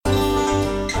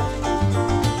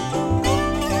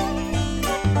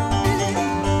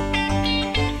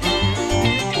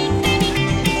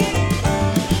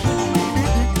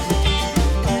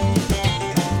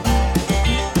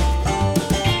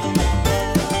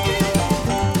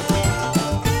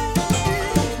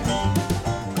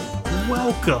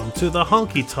Welcome to the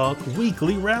Honky-Tonk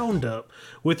Weekly Roundup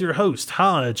with your host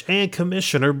Hodge and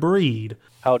Commissioner Breed.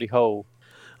 Howdy ho.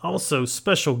 Also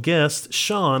special guest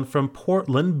Sean from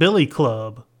Portland Billy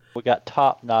Club. We got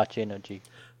top-notch energy.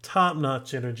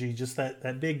 Top-notch energy, just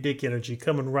that big dick energy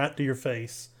coming right to your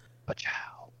face.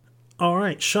 Pachow. All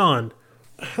right, Sean,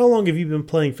 how long have you been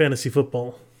playing fantasy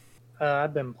football?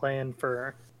 I've been playing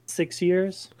for 6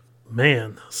 years.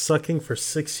 Man, sucking for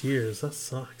 6 years. That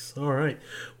sucks. All right.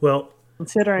 Well,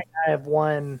 considering I have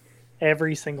won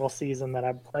every single season that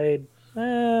I've played,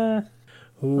 I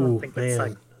don't think it's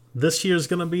like... This year's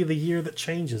going to be the year that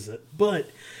changes it.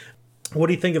 But what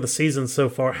do you think of the season so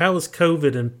far? How has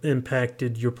COVID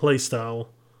impacted your play style?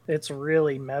 It's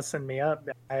really messing me up.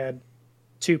 I had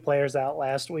 2 players out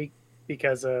last week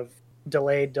because of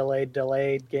delayed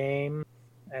game.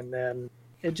 And then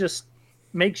it just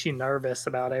makes you nervous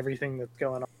about everything that's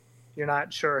going on. You're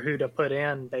not sure who to put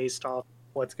in based off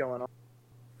what's going on.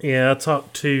 Yeah, I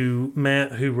talked to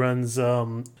Matt, who runs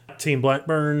Team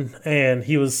Blackburn, and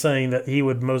he was saying that he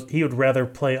would rather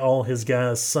play all his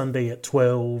guys Sunday at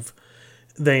 12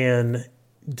 than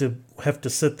to have to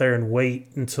sit there and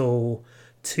wait until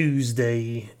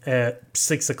Tuesday at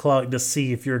 6 o'clock to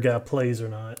see if your guy plays or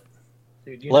not.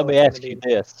 Dude, let me ask you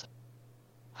this.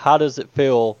 How does it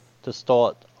feel to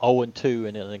start 0-2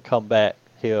 and then come back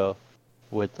here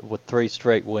with 3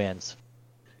 straight wins?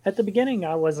 At the beginning,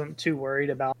 I wasn't too worried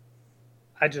about it.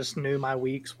 I just knew my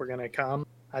weeks were going to come.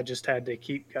 I just had to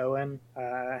keep going.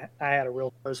 I had a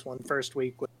real close one first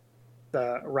week with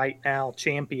the right now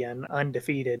champion,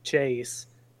 undefeated Chase.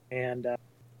 And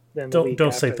then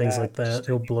don't say things like that.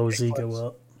 He'll blow his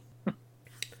ego up.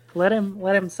 Let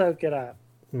him soak it up.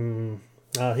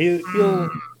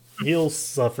 He'll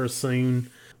suffer soon.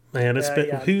 Man,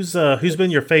 who's been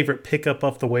your favorite pickup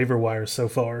off the waiver wire so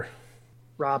far?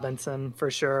 Robinson, for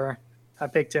sure. I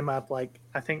picked him up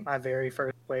I think my very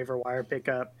first waiver wire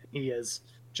pickup. He has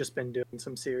just been doing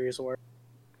some serious work.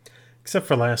 Except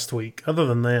for last week. Other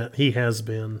than that, he has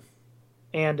been.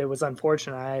 And it was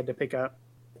unfortunate. I had to pick up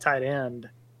tight end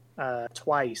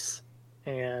twice.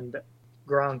 And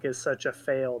Gronk is such a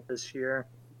fail this year.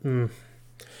 He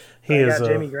got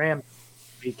Jimmy Graham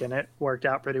this week, and it worked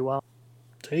out pretty well.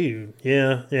 Dude,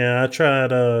 yeah. I tried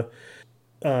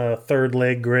third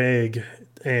leg Greg,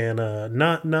 and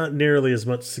not nearly as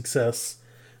much success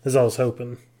as I was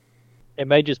hoping. It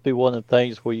may just be one of the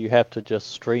things where you have to just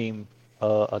stream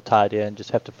a tight end, just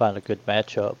have to find a good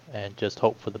matchup and just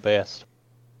hope for the best.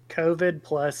 COVID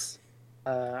plus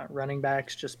running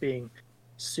backs just being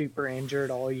super injured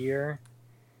all year,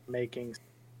 making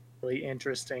really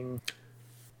interesting.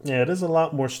 Yeah, it is a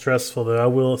lot more stressful, though. I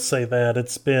will say that.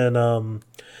 It's been,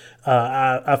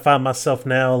 I find myself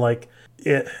now,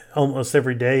 almost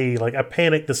every day. I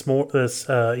panicked this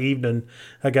evening.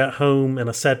 I got home and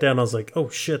I sat down and I was like, oh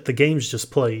shit, the game's just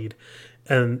played.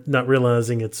 And not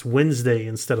realizing it's Wednesday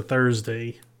instead of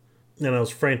Thursday. And I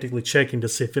was frantically checking to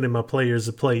see if any of my players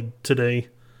had played today.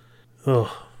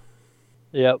 Oh.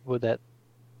 Yeah, with that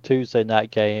Tuesday night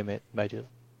game, it made it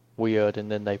weird. And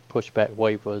then they pushed back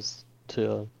waivers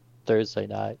to Thursday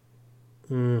night.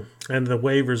 And the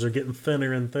waivers are getting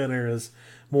thinner and thinner as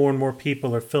more and more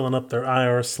people are filling up their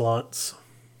IR slots.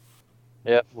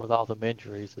 Yep, with all them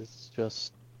injuries, it's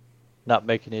just not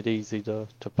making it easy to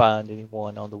find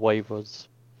anyone on the waivers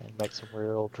and makes them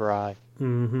real dry.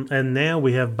 Mm-hmm. And now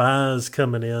we have buys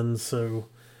coming in, so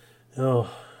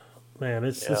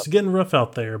it's getting rough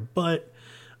out there. But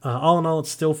all in all,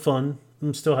 it's still fun.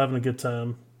 I'm still having a good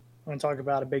time. I want to talk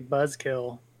about a big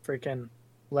buzzkill. Freaking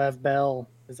Lev Bell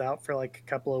is out for a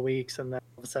couple of weeks, and then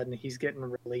all of a sudden he's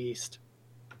getting released.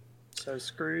 So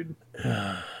screwed.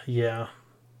 Yeah.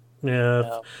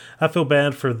 I feel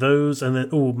bad for those, and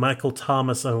then Michael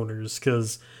Thomas owners,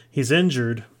 because he's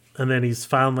injured, and then he's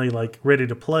finally ready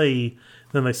to play.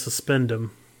 Then they suspend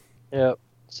him. Yeah,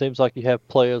 seems like you have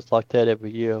players like that every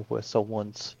year where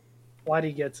someone's. Why'd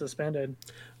he get suspended?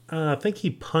 I think he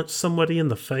punched somebody in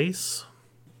the face.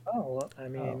 Oh,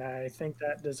 I think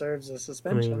that deserves a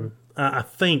suspension. I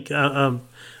think.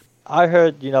 I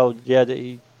heard, that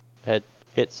he had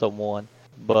hit someone,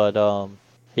 but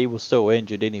he was still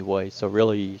injured anyway, so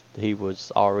really he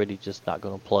was already just not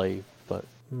going to play. But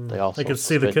they also. I could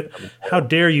see how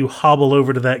dare you hobble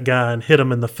over to that guy and hit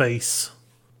him in the face.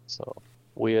 So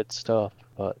weird stuff,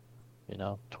 but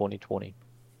 2020.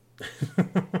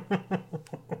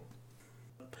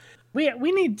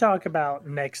 We need to talk about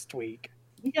next week.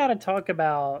 We got to talk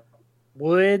about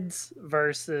Woods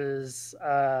versus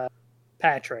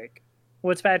Patrick.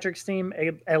 What's Patrick's team?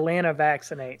 Atlanta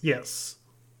Vaccinate. Yes.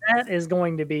 That is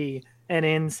going to be an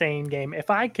insane game.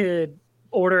 If I could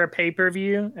order a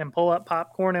pay-per-view and pull up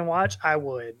popcorn and watch, I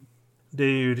would.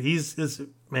 Dude,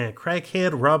 man,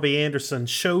 crackhead Robbie Anderson,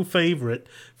 show favorite,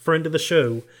 friend of the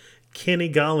show, Kenny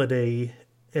Galladay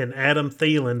and Adam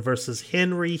Thielen versus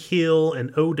Henry Hill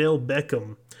and Odell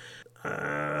Beckham.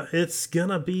 It's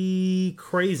gonna be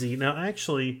crazy. Now,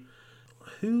 actually,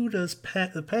 who does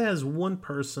Pat? Pat has one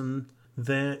person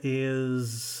that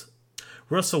is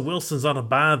Russell Wilson's on a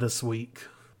bye this week.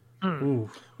 Ooh.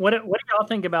 What do y'all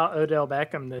think about Odell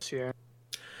Beckham this year?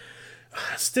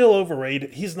 Still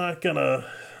overrated. He's not gonna.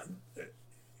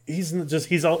 He's gonna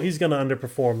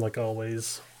underperform like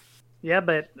always. Yeah,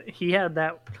 but he had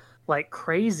that like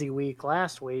crazy week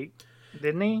last week,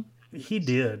 didn't he? He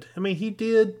did. I mean, he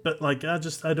did, but like I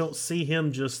don't see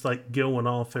him just like going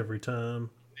off every time.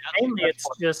 Mainly, it's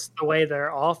just the way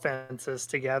their offense is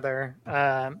together.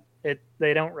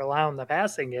 They don't rely on the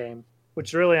passing game,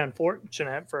 which is really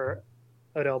unfortunate for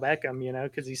Odell Beckham,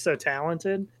 because he's so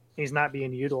talented. He's not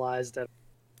being utilized at.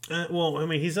 Well, I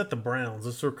mean, he's at the Browns.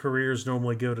 That's where careers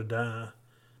normally go to die.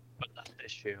 But not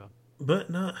this year. But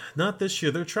not this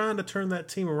year. They're trying to turn that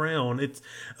team around. It's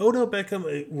Odell Beckham.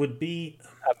 It would be.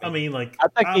 I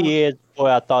think he is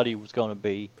where I thought he was going to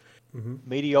be. Mm-hmm.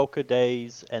 Mediocre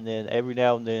days, and then every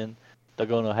now and then they're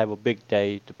going to have a big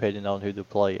day, depending on who they're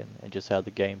playing and just how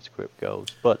the game script goes.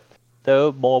 But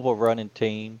they're more of a running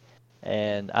team,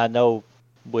 and I know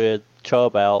with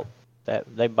Chubb out, that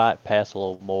they might pass a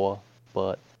little more,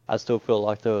 but I still feel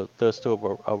like they're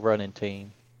still a running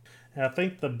team. I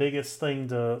think the biggest thing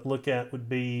to look at would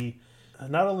be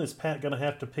not only is Pat going to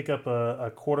have to pick up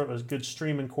a good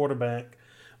streaming quarterback,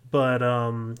 but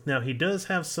now he does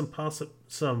have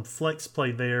some flex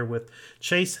play there with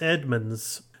Chase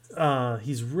Edmonds.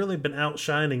 He's really been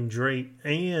outshining Drake,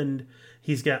 and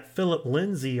he's got Philip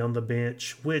Lindsay on the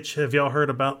bench. Which have y'all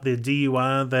heard about the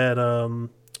DUI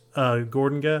that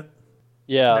Gordon got?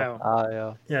 Yeah,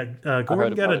 no.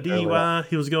 Gordon got a DUI.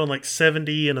 He was going like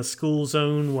 70 in a school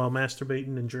zone while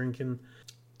masturbating and drinking.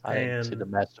 I didn't see the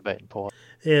masturbating part.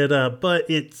 But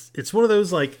it's one of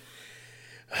those like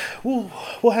we'll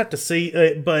have to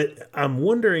see. But I'm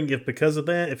wondering if because of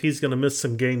that, if he's going to miss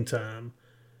some game time.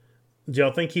 Do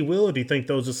y'all think he will, or do you think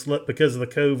they'll just because of the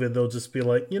COVID, they'll just be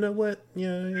like, you know what?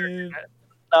 Yeah. No,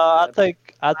 I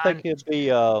think it'd be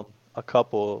a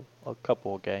couple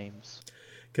of games.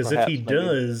 Because if he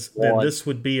does, then this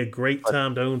would be a great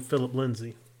time to own Philip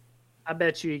Lindsay. I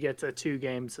bet you he gets a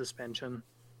 2-game suspension.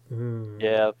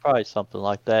 Yeah, probably something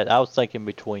like that. I was thinking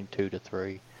between 2 to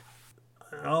 3.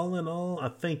 All in all, I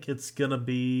think it's going to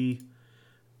be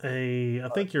I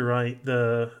think you're right.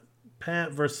 The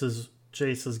Pat versus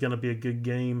Chase is going to be a good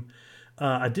game.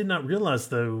 I did not realize,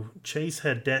 though, Chase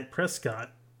had Dak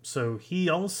Prescott. So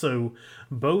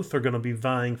both are going to be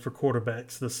vying for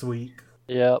quarterbacks this week.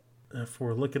 Yep. If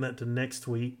we're looking at the next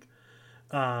week,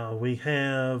 we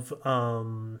have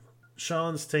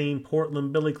Sean's team,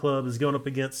 Portland Billy Club, is going up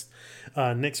against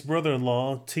Nick's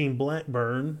brother-in-law, Team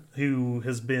Blackburn, who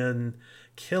has been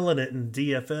killing it in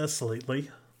DFS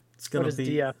lately. It's going to be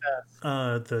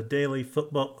DFS? The daily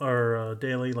football or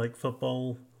daily like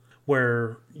football,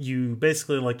 where you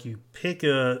basically like you pick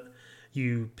a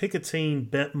team,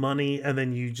 bet money, and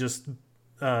then you just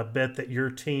bet that your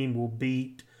team will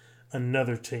beat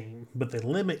another team, but they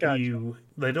limit you.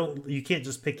 You can't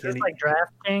just pick any. Like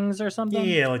DraftKings or something.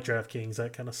 Yeah, like DraftKings,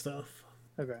 that kind of stuff.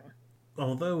 Okay.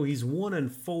 Although he's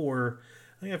 1-4,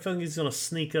 I think he's going to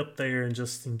sneak up there and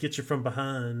just get you from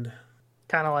behind.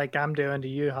 Kind of like I'm doing to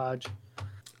you, Hodge.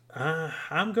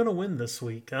 I'm going to win this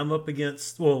week. I'm up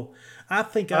against. Well, I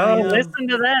think I am. Listen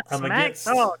to that smack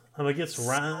talk. I'm against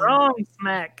Ryan. Strong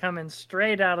smack coming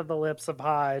straight out of the lips of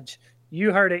Hodge.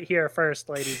 You heard it here first,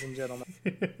 ladies and gentlemen.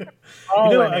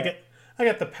 I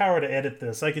got the power to edit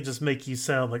this. I could just make you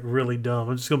sound like really dumb.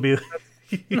 I'm just going to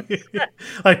be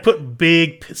like put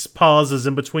big pauses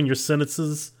in between your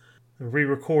sentences.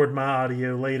 Re-record my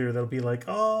audio later. That'll be like,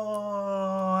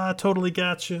 oh, I totally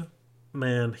got you.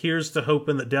 Man, here's to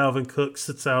hoping that Dalvin Cook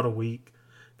sits out a week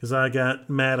because I got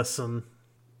Madison.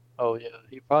 Oh, yeah,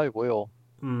 he probably will.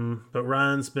 But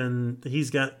he's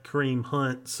got Kareem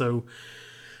Hunt, so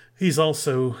he's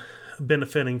also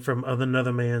benefiting from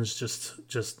another man's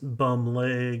just bum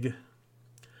leg.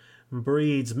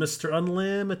 Breeds Mr.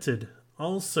 Unlimited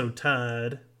also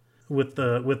tied with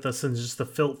us in just the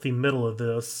filthy middle of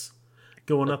this,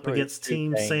 going up against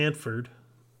Team Sanford.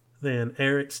 Then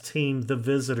Eric's team, the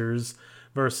Visitors,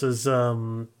 versus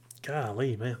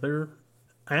golly man, they're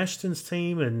Ashton's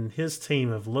team and his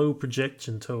team have low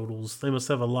projection totals. They must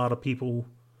have a lot of people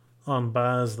on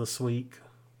buys this week.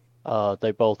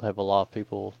 They both have a lot of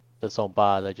people that's on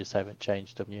buy. They just haven't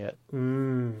changed them yet.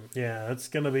 Yeah, it's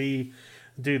going to be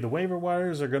Dude, the waiver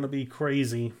wires are going to be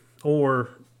crazy. Or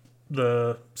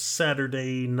the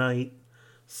Saturday night,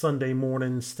 Sunday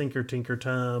morning stinker tinker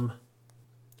time.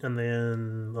 And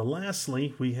then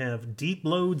lastly, we have Deep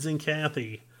Loads and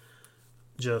Kathy.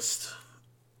 Just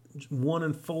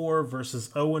 1-4 versus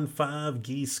 0-5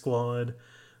 Gee Squad.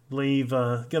 Believe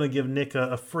gonna give Nick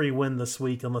a free win this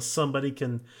week unless somebody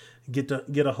can get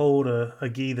a hold of a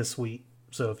Gee this week.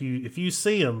 So if you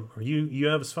see him or you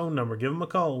have his phone number, give him a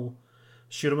call,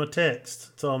 shoot him a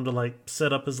text, tell him to like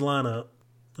set up his lineup.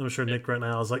 I'm sure Nick right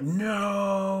now is like,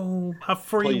 no, a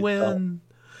free Please win.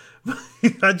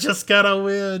 I just got a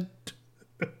win.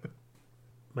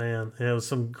 Man, it was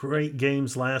some great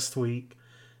games last week.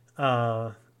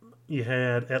 You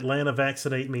had Atlanta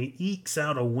Vaccinate Me ekes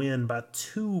out a win by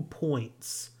 2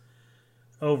 points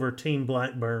over Team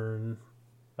Blackburn.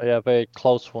 Yeah, very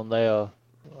close one there.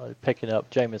 Picking up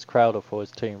Jameis Crowder for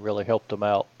his team really helped him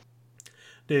out.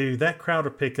 Dude, that Crowder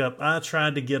pickup, I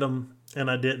tried to get him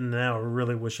and I didn't. Now I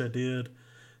really wish I did.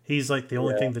 He's like the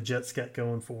only thing the Jets got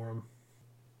going for him.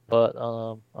 But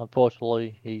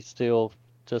unfortunately, he's still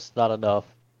just not enough.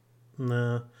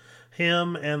 Nah.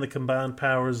 Him and the combined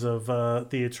powers of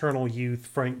the eternal youth,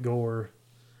 Frank Gore,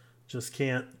 just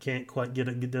can't quite get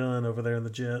it done over there in the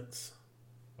Jets.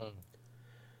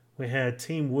 We had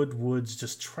Team Woodwoods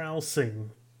just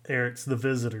trouncing Eric's The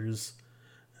Visitors,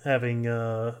 having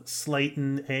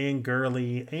Slayton and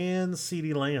Gurley and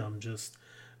CeeDee Lamb just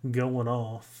going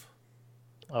off.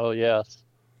 Oh, yes.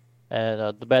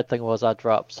 And the bad thing was I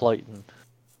dropped Slayton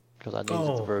because I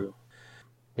needed the room.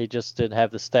 He just didn't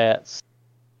have the stats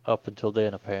up until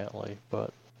then, apparently.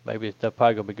 But maybe they're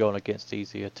probably going to be going against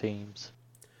easier teams.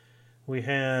 We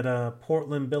had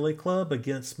Portland Billy Club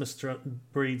against Mr.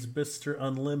 Breed's Mr.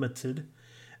 Unlimited,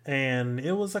 and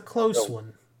it was a close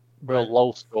one. Real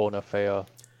low-scoring affair.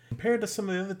 Compared to some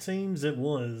of the other teams, it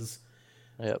was.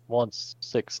 Yeah,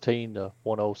 116 to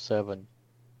 107.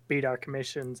 Beat our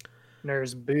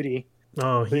commissioner's booty.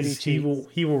 Oh,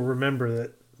 he will remember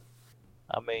that.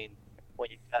 I mean,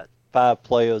 when you got 5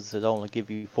 players that only give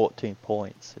you 14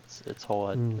 points, it's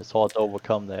hard. It's hard to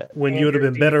overcome that. When you would have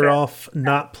been better off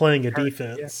not playing a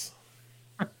defense.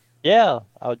 Yeah,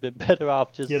 I would have been better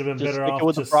off just sticking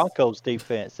with the Broncos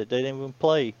defense that they didn't even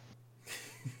play.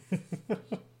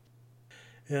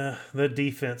 Yeah, the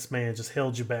defense, man, just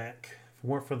held you back. If it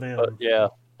weren't for them. But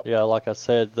yeah, like I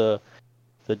said, the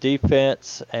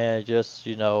defense and just,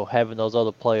 having those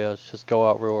other players just go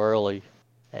out real early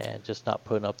and just not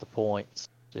putting up the points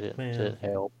didn't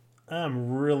help. I'm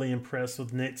really impressed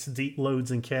with Nick's Deep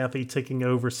Loads and Kathy taking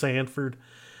over Sanford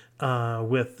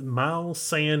with Miles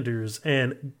Sanders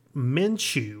and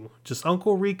Minshew, just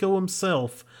Uncle Rico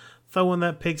himself, throwing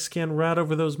that pigskin right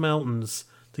over those mountains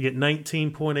to get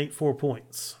 19.84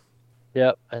 points.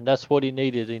 Yep, and that's what he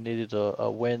needed. He needed a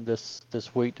win this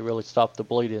week to really stop the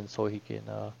bleeding so he can,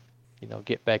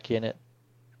 get back in it,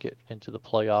 get into the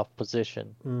playoff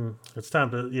position. It's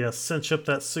time to, cinch up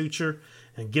that suture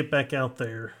and get back out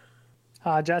there.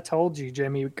 Hodge, I told you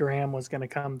Jimmy Graham was going to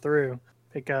come through,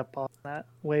 pick up on that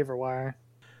waiver wire.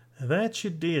 That you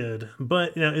did.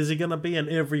 But, is he going to be an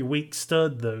every week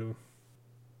stud, though?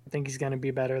 I think he's going to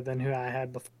be better than who I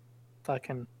had before.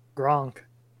 Fucking Gronk.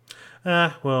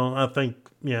 Well, I think,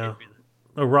 a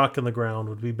rock in the ground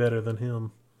would be better than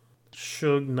him.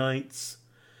 Suge Knights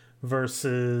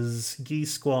versus Gee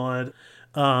Squad.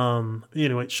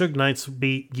 Anyway, Suge Knights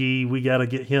beat Gee. We got to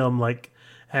get him,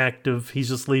 active. He's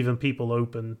just leaving people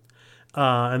open.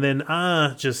 And then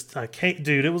I can't,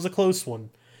 dude, it was a close one.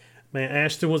 Man,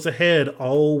 Ashton was ahead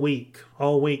all week.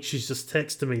 All week, she's just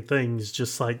texting me things,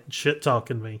 just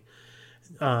shit-talking me.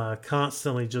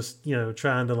 Constantly just,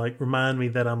 trying to remind me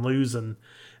that I'm losing.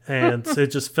 And it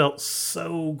just felt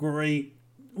so great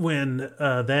when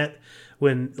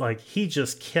he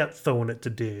just kept throwing it to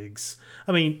Diggs.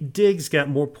 I mean, Diggs got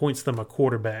more points than my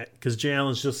quarterback because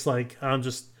Jalen's just I'm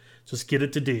just get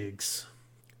it to Diggs.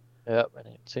 Yep, and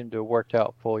it seemed to have worked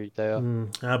out for you there.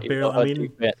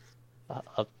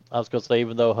 I was going to say,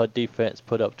 even though her defense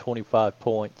put up 25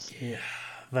 points. Yeah,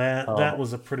 that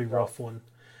was a pretty rough one.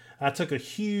 I took a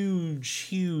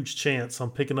huge chance on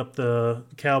picking up the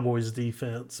Cowboys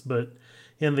defense, but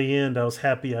in the end, I was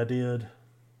happy I did.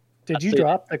 Did you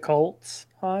drop the Colts,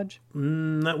 Hodge?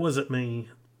 That wasn't me,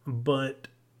 but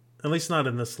at least not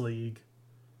in this league.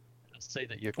 Say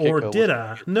that your or did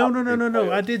I?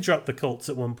 No. I did drop the Colts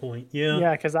at one point. Yeah.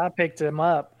 Yeah, because I picked him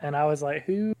up, and I was like,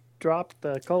 who dropped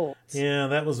the Colts? Yeah,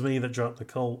 that was me that dropped the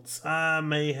Colts. I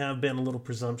may have been a little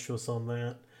presumptuous on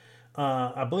that.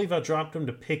 I believe I dropped them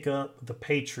to pick up the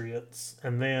Patriots,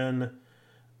 and then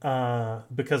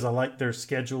because I like their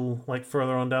schedule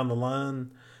further on down the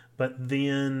line, but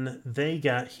then they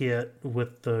got hit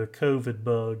with the COVID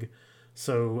bug.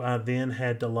 So I then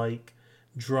had to like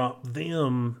drop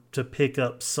them to pick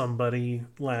up somebody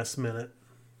last minute.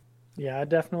 Yeah, I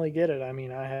definitely get it. I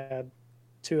mean, I had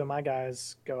two of my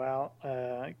guys go out,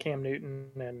 Cam Newton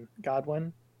and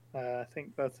Godwin. I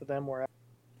think both of them were out.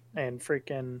 And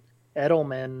freaking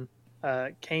Edelman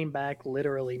came back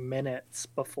literally minutes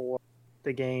before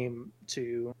the game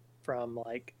from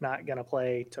like not going to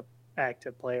play to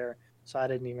active player. So I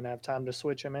didn't even have time to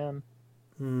switch him in.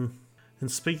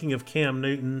 And speaking of Cam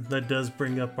Newton, that does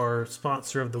bring up our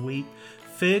sponsor of the week,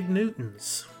 Fig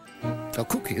Newtons. A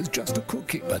cookie is just a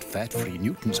cookie, but fat-free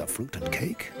Newtons are fruit and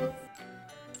cake.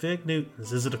 Fig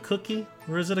Newtons. Is it a cookie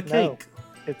or is it a cake? No,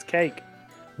 it's cake.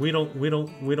 We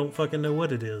don't fucking know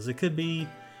what it is. It could be.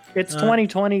 It's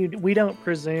 2020. We don't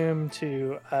presume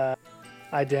to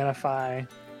identify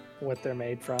what they're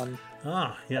made from.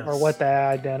 Yes. Or what they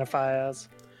identify as.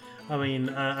 I mean,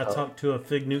 I talked to a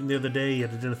Fig Newton the other day. It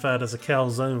identified as a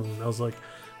calzone. I was like,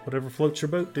 whatever floats your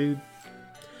boat, dude.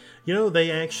 You know,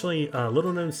 they actually,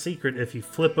 little known secret, if you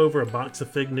flip over a box of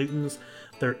Fig Newtons,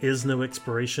 there is no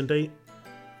expiration date.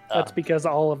 That's because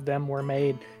all of them were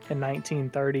made in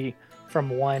 1930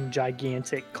 from one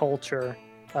gigantic culture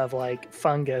of like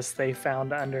fungus they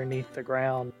found underneath the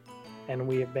ground. And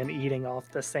we have been eating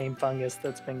off the same fungus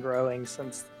that's been growing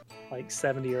since like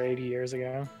 70 or 80 years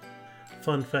ago.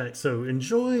 Fun fact. So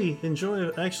enjoy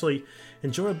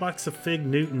a box of Fig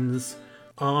Newtons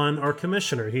on our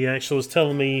commissioner. He actually was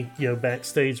telling me,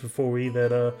 backstage before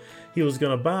that he was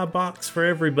going to buy a box for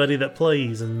everybody that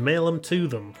plays and mail them to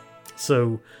them.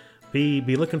 So be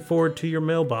looking forward to your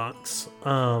mailbox.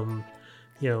 One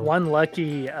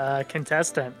lucky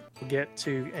contestant will get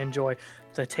to enjoy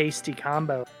the tasty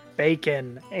combo,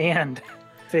 bacon and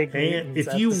Fig Newtons. And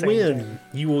if you win,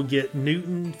 you will get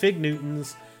Fig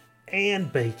Newtons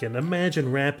and bacon.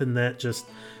 Imagine wrapping that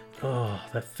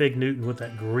that Fig Newton with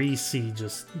that greasy,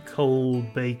 just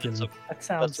cold bacon. That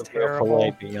sounds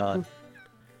terrible.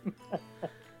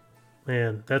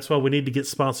 Man, that's why we need to get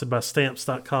sponsored by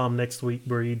Stamps.com next week,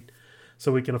 Breed,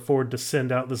 so we can afford to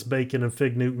send out this bacon and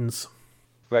Fig Newtons.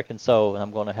 Reckon so, and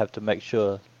I'm going to have to make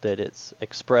sure that it's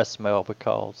express mail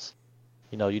because,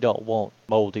 you don't want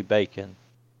moldy bacon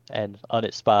and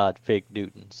unexpired Fig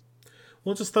Newtons.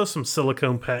 We'll just throw some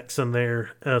silicone packs in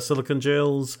there, silicone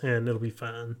gels, and it'll be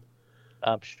fine.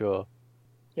 I'm sure.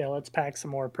 Yeah, let's pack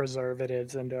some more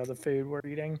preservatives into the food we're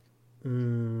eating.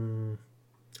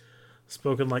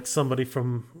 Spoken like somebody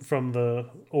from the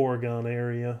Oregon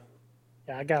area.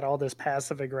 Yeah, I got all this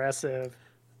passive-aggressive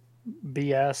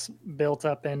BS built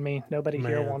up in me. Nobody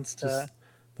here wants to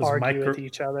argue with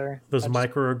each other. Those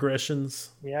microaggressions.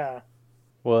 Yeah.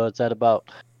 Well, is that about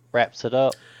wraps it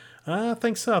up? I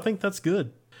think so. I think that's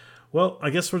good. Well, I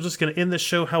guess we're just going to end this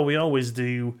show how we always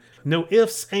do. No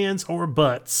ifs, ands, or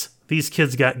buts. These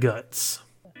kids got guts.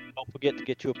 Don't forget to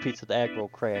get you a piece of the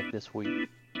aggro crab this week.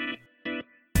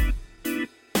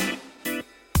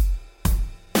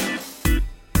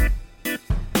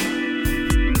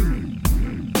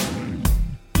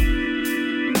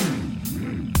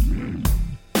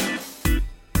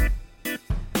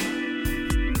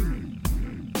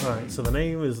 Alright, so the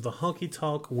name is the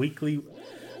Honky-Tonk Weekly.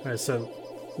 Alright, so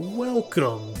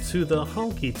welcome to the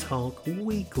Honky-Tonk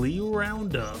Weekly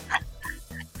Roundup.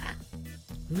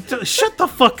 Shut the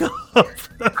fuck up!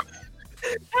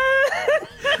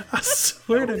 I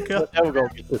swear to God. We're going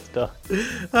to get this done.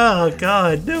 Oh,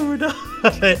 God. No, we're not.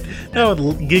 That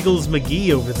would Giggles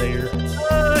McGee over there.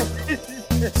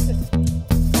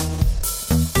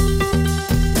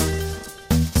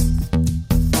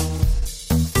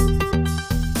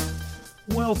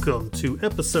 Welcome to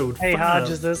episode 5. Hey, Hodge,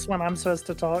 is this when I'm supposed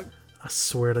to talk? I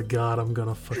swear to God, I'm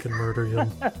gonna fucking murder him.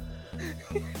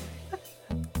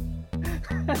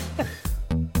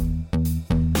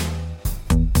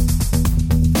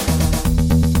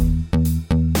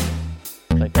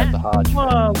 Think that's a Hodge.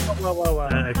 Whoa.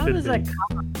 How could does be. a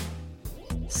cop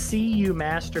see you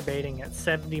masturbating at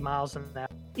 70 miles an hour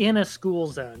in a school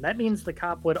zone? That means the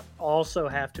cop would also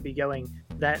have to be going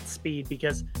that speed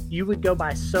because you would go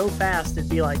by so fast it'd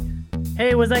be like,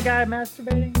 hey, was that guy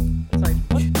masturbating? It's like,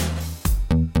 what?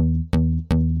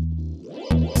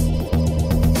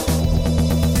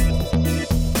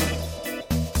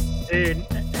 Dude,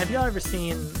 have y'all ever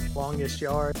seen Longest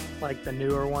Yard? Like the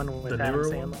newer one with Adam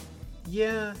Sandler?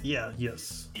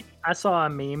 Yes. I saw a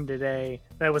meme today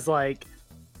that was like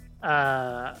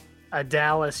a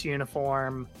Dallas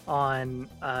uniform on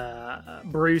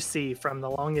Brucey from The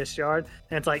Longest Yard.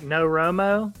 And it's like, no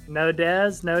Romo, no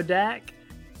Dez, no Dak.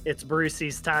 it's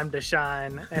Brucey's time to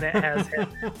shine, and it has his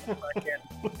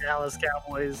fucking Dallas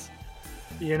Cowboys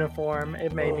uniform.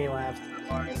 It made me laugh so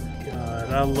hard.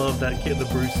 God, I love that kid, the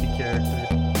Brucey character.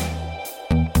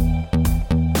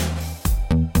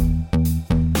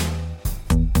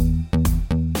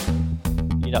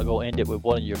 You're not gonna end it with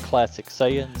one of your classic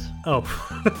sayings? Oh.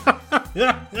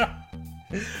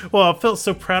 Well, I felt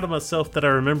so proud of myself that I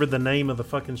remembered the name of the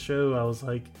fucking show. I was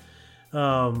like,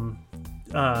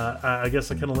 I guess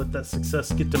I kind of let that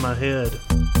success get to my head.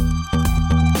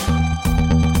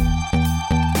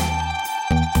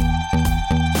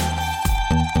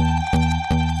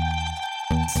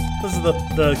 This is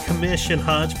the Commission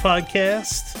Hodge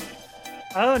podcast.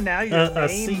 Oh, now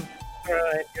See.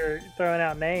 You're throwing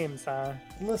out names, huh?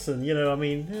 Listen, I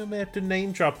may have to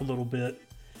name drop a little bit.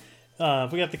 We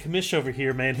got the commish over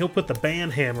here, man. He'll put the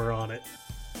band hammer on it.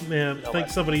 Man, I think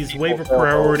somebody's waiver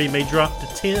priority may drop to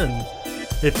 10,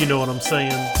 if you know what I'm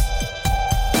saying.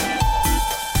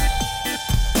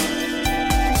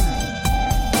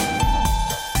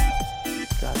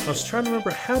 I was trying to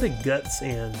remember, how did Guts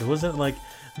end? Was it like,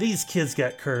 these kids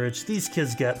got courage, these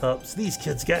kids got ups, these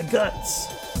kids got guts?